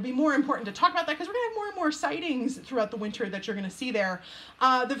there. It'll be more important to talk about that because we're going to have more and more sightings throughout the winter that you're going to see there.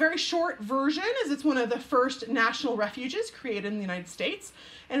 The very short version is it's one of the first national refuges created in the United States,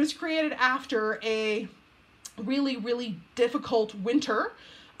 and it was created after a really, really difficult winter.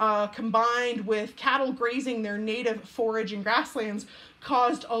 Combined with cattle grazing their native forage and grasslands,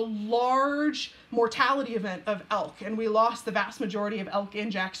 caused a large mortality event of elk, and we lost the vast majority of elk in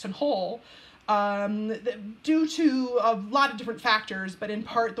Jackson Hole due to a lot of different factors, but in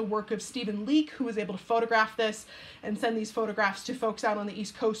part the work of Stephen Leake, who was able to photograph this and send these photographs to folks out on the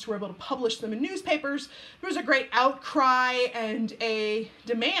East Coast who were able to publish them in newspapers. There was a great outcry and a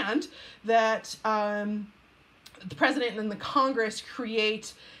demand that the president and the Congress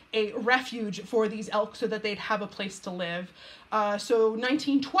create a refuge for these elk so that they'd have a place to live. So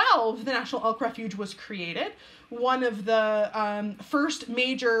 1912, the National Elk Refuge was created. One of the first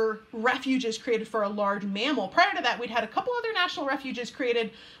major refuges created for a large mammal. Prior to that, we'd had a couple other national refuges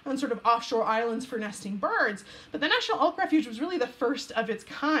created on sort of offshore islands for nesting birds, but the National Elk Refuge was really the first of its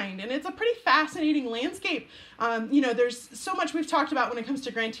kind, and it's a pretty fascinating landscape. There's so much we've talked about when it comes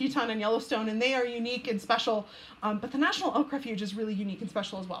to Grand Teton and Yellowstone, and they are unique and special, but the National Elk Refuge is really unique and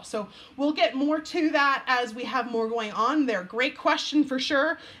special as well. So we'll get more to that as we have more going on there. Great question for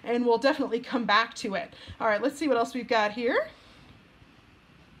sure, and we'll definitely come back to it. All right, let's see what else we've got here.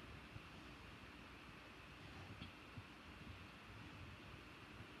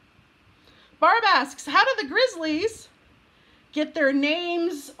 Barb asks, how do the grizzlies get their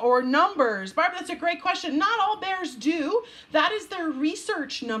names or numbers? Barb, that's a great question. Not all bears do. That is their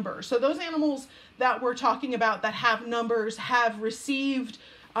research number. So those animals that we're talking about that have numbers have received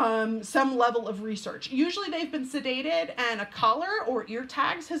some level of research. Usually they've been sedated and a collar or ear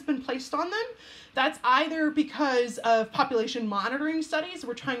tags has been placed on them. That's either because of population monitoring studies.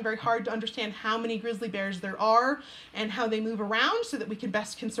 We're trying very hard to understand how many grizzly bears there are and how they move around so that we can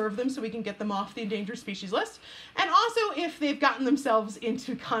best conserve them so we can get them off the endangered species list. And also if they've gotten themselves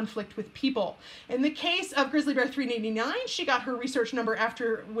into conflict with people. In the case of grizzly bear 389, she got her research number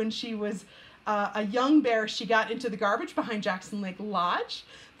after when she was a young bear. She got into the garbage behind Jackson Lake Lodge.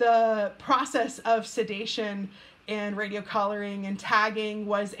 The process of sedation and radio collaring and tagging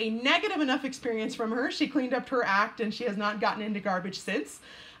was a negative enough experience from her. She cleaned up her act and she has not gotten into garbage since.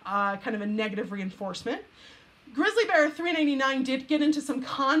 Kind of a negative reinforcement. Grizzly bear 399 did get into some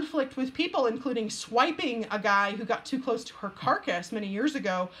conflict with people, including swiping a guy who got too close to her carcass many years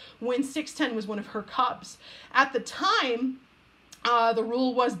ago when 610 was one of her cubs. At the time, the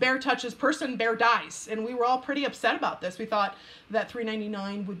rule was bear touches person, bear dies. And we were all pretty upset about this. We thought that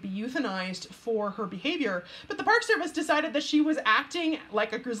 399 would be euthanized for her behavior. But the Park Service decided that she was acting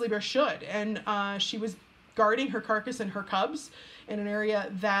like a grizzly bear should. And she was guarding her carcass and her cubs in an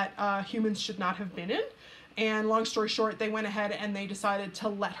area that humans should not have been in. And long story short, they went ahead and they decided to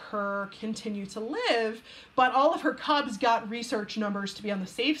let her continue to live. But all of her cubs got research numbers to be on the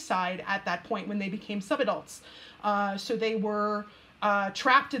safe side at that point when they became subadults. So they were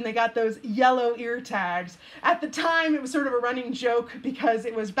trapped and they got those yellow ear tags. At the time, it was sort of a running joke because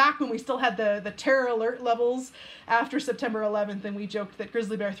it was back when we still had the terror alert levels after September 11th, and we joked that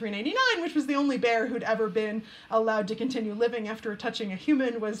grizzly bear 399, which was the only bear who'd ever been allowed to continue living after touching a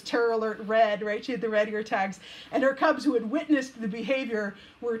human, was terror alert red, right? She had the red ear tags, and her cubs who had witnessed the behavior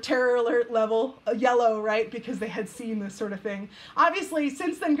were terror alert level yellow, right? Because they had seen this sort of thing. Obviously,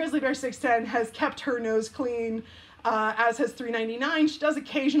 since then, grizzly bear 610 has kept her nose clean, as has 399. She does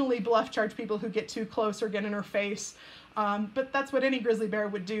occasionally bluff charge people who get too close or get in her face. But that's what any grizzly bear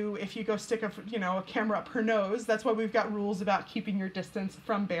would do if you go stick a camera up her nose. That's why we've got rules about keeping your distance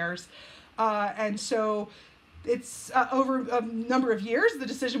from bears. And so it's over a number of years, the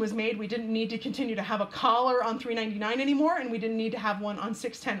decision was made. We didn't need to continue to have a collar on 399 anymore, and we didn't need to have one on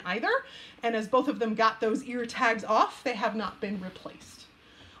 610 either. And as both of them got those ear tags off, they have not been replaced.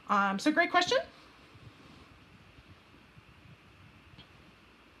 So great question.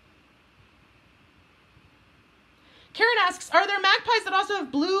 Karen asks, are there magpies that also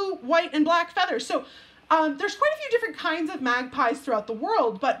have blue, white, and black feathers? So there's quite a few different kinds of magpies throughout the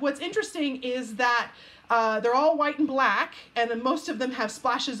world, but what's interesting is that they're all white and black, and then most of them have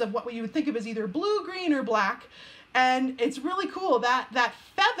splashes of what you would think of as either blue, green, or black. And it's really cool that that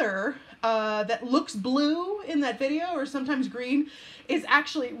feather that looks blue in that video, or sometimes green, is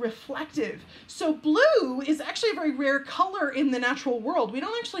actually reflective. So blue is actually a very rare color in the natural world. We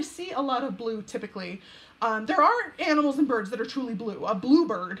don't actually see a lot of blue typically. There are animals and birds that are truly blue. A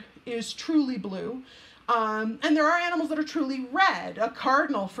bluebird is truly blue. And there are animals that are truly red. A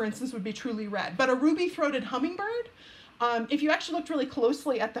cardinal, for instance, would be truly red. But a ruby-throated hummingbird, if you actually looked really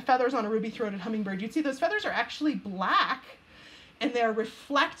closely at the feathers on a ruby-throated hummingbird, you'd see those feathers are actually black, and they're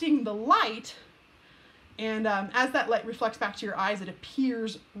reflecting the light. And as that light reflects back to your eyes, it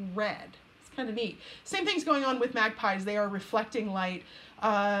appears red. It's kind of neat. Same thing's going on with magpies. They are reflecting light.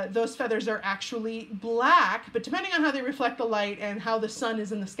 Those feathers are actually black, but depending on how they reflect the light and how the sun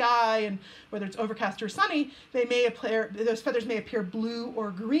is in the sky and whether it's overcast or sunny, those feathers may appear blue or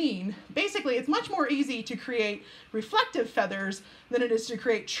green. Basically, it's much more easy to create reflective feathers than it is to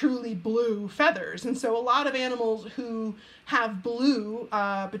create truly blue feathers. And so a lot of animals who have blue,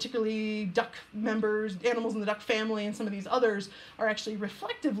 particularly duck members, animals in the duck family, and some of these others are actually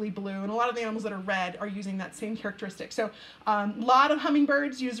reflectively blue, and a lot of the animals that are red are using that same characteristic. So a lot of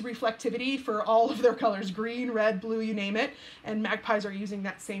hummingbirds use reflectivity for all of their colors, green, red, blue, you name it, and magpies are using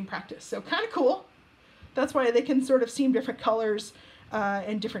that same practice. So kind of cool. That's why they can sort of seem different colors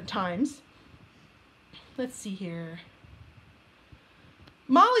in different times. Let's see here.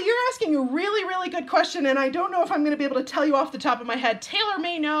 Molly, you're asking a really, really good question, and I don't know if I'm going to be able to tell you off the top of my head. Taylor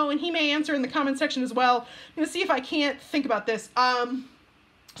may know, and he may answer in the comment section as well. I'm going to see if I can't think about this.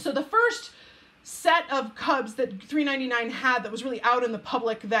 So the first set of cubs that 399 had that was really out in the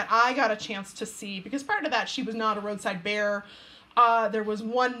public that I got a chance to see, because prior to that she was not a roadside bear. There was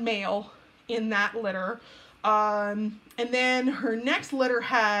one male in that litter. And then her next litter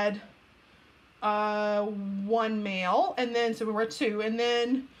had one male, and then so we were at two, and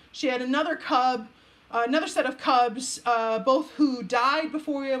then she had another cub, another set of cubs, both who died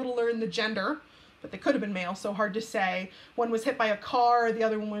before we were able to learn the gender, but they could have been male, so hard to say. One was hit by a car, the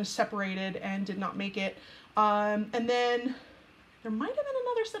other one was separated and did not make it. And then there might have been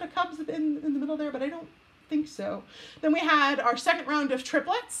another set of cubs in the middle there, but I don't think so. Then we had our second round of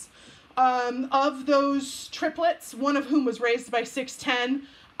triplets. Of those triplets, one of whom was raised by 610.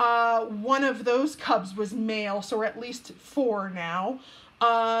 One of those cubs was male, so we're at least 4 now.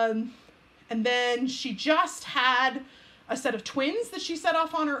 And then she just had a set of twins that she set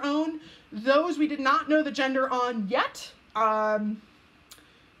off on her own. Those we did not know the gender on yet.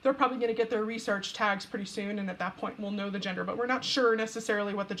 They're probably going to get their research tags pretty soon, and at that point we'll know the gender, but we're not sure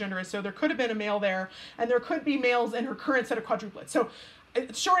necessarily what the gender is. So there could have been a male there, and there could be males in her current set of quadruplets. So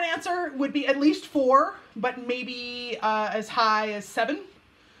short answer would be at least 4, but maybe as high as 7.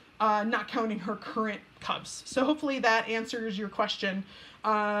 Not counting her current cubs. So hopefully that answers your question.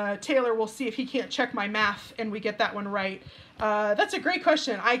 Taylor will see if he can't check my math and we get that one right. That's a great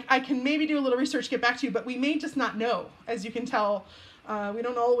question. I can maybe do a little research, get back to you, but we may just not know. As you can tell, we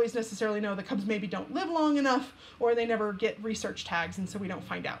don't always necessarily know. The cubs maybe don't live long enough, or they never get research tags, and so we don't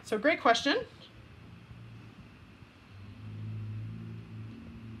find out. So great question.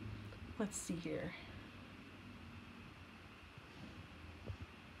 Let's see here.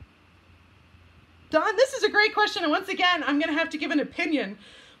 Don, this is a great question, and once again, I'm going to have to give an opinion.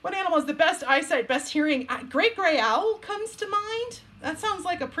 What animal has the best eyesight, best hearing? Great gray owl comes to mind. That sounds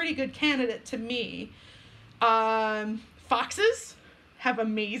like a pretty good candidate to me. Foxes have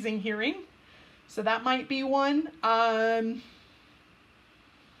amazing hearing, so that might be one.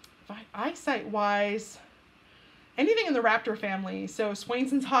 Eyesight-wise, anything in the raptor family, so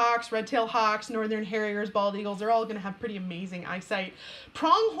Swainson's hawks, red-tailed hawks, northern harriers, bald eagles, they're all going to have pretty amazing eyesight.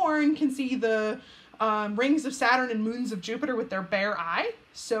 Pronghorn can see the rings of Saturn and moons of Jupiter with their bare eye,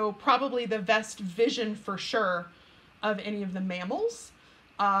 so probably the best vision for sure of any of the mammals.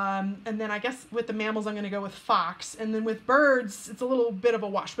 And then I guess with the mammals I'm going to go with fox, and then with birds it's a little bit of a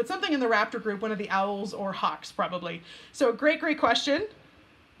wash, but something in the raptor group, one of the owls or hawks probably. So great question.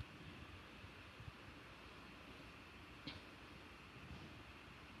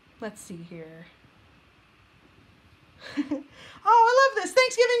 Let's see here. Oh, I love this.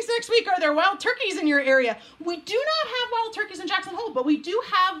 Thanksgiving's next week. Are there wild turkeys in your area? We do not have wild turkeys in Jackson Hole, but we do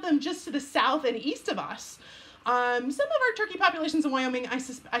have them just to the south and east of us. Some of our turkey populations in Wyoming, I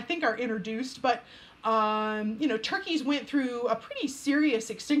think, are introduced, but you know, turkeys went through a pretty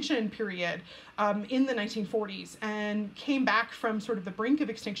serious extinction period in the 1940s and came back from sort of the brink of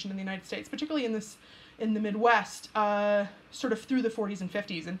extinction in the United States, particularly in in the Midwest, sort of through the 40s and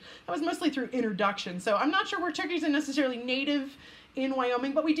 50s. And that was mostly through introduction. So I'm not sure where turkeys are necessarily native in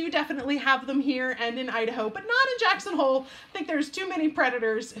Wyoming, but we do definitely have them here and in Idaho, but not in Jackson Hole. I think there's too many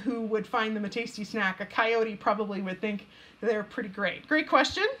predators who would find them a tasty snack. A coyote probably would think they're pretty great. Great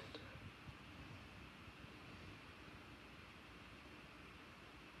question.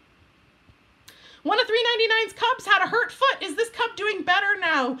 One of 399's cubs had a hurt foot. Is this cub doing better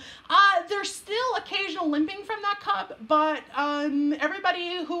now? There's still occasional limping from that cub, but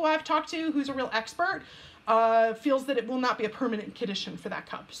everybody who I've talked to who's a real expert feels that it will not be a permanent condition for that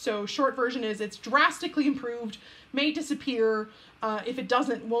cub. So short version is it's drastically improved, may disappear. If it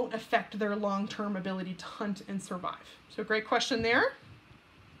doesn't, won't affect their long-term ability to hunt and survive. So great question there.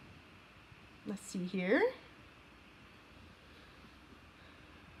 Let's see here.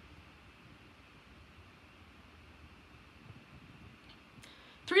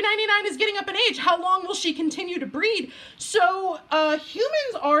 $3.99 is getting up in age. How long will she continue to breed? So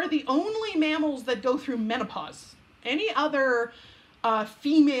humans are the only mammals that go through menopause. Any other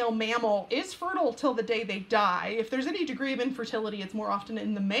female mammal is fertile till the day they die. If there's any degree of infertility, it's more often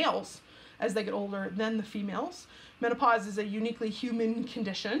in the males as they get older than the females. Menopause is a uniquely human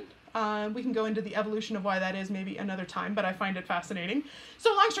condition. We can go into the evolution of why that is maybe another time, but I find it fascinating.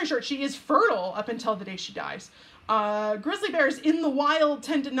 So long story short, she is fertile up until the day she dies. Grizzly bears in the wild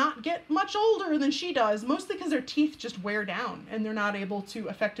tend to not get much older than she does, mostly because their teeth just wear down and they're not able to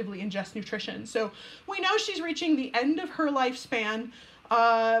effectively ingest nutrition. So we know she's reaching the end of her lifespan.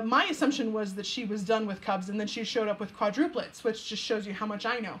 My assumption was that she was done with cubs and then she showed up with quadruplets, which just shows you how much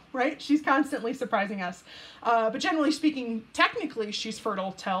I know, right? She's constantly surprising us. But generally speaking, technically, she's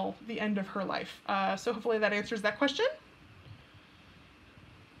fertile till the end of her life. So hopefully that answers that question.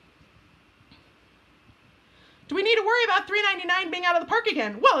 Do we need to worry about $3.99 being out of the park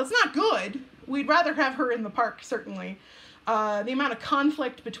again? Well, it's not good. We'd rather have her in the park, certainly. The amount of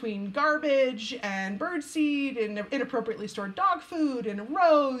conflict between garbage and birdseed and inappropriately stored dog food and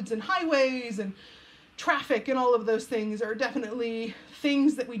roads and highways and traffic and all of those things are definitely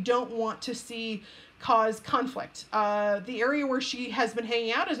things that we don't want to see cause conflict. The area where she has been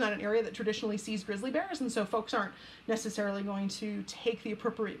hanging out is not an area that traditionally sees grizzly bears, and so folks aren't necessarily going to take the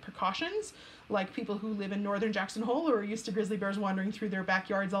appropriate precautions like people who live in northern Jackson Hole or are used to grizzly bears wandering through their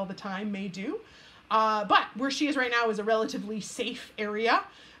backyards all the time may do. But where she is right now is a relatively safe area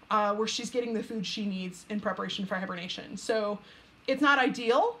where she's getting the food she needs in preparation for hibernation. So it's not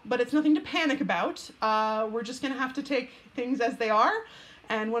ideal, but it's nothing to panic about. We're just going to have to take things as they are.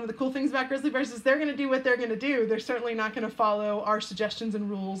 And one of the cool things about grizzly bears is they're going to do what they're going to do. They're certainly not going to follow our suggestions and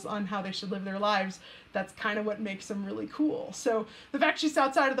rules on how they should live their lives. That's kind of what makes them really cool. So the fact she's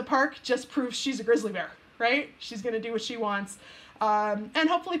outside of the park just proves she's a grizzly bear, right? She's going to do what she wants. And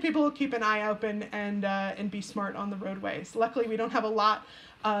hopefully people will keep an eye open and be smart on the roadways. Luckily, we don't have a lot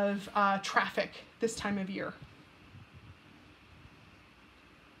of traffic this time of year.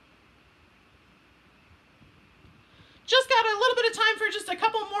 Just got a little bit of time for just a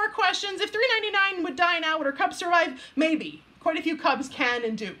couple more questions. If $3.99 would die now, would her cubs survive? Maybe. Quite a few cubs can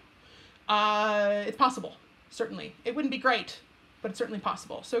and do. It's possible, certainly. It wouldn't be great, but it's certainly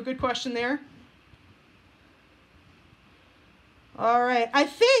possible. So good question there. All right, I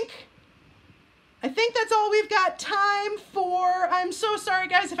think that's all we've got time for. I'm so sorry,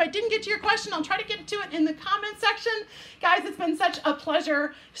 guys. If I didn't get to your question, I'll try to get to it in the comment section. Guys, it's been such a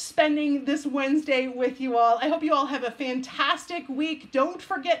pleasure spending this Wednesday with you all. I hope you all have a fantastic week. Don't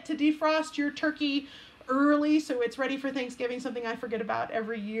forget to defrost your turkey early so it's ready for Thanksgiving, something I forget about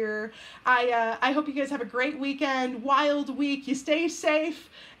every year. I hope you guys have a great weekend, wild week. You stay safe,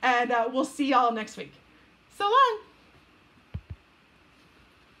 and we'll see y'all next week. So long.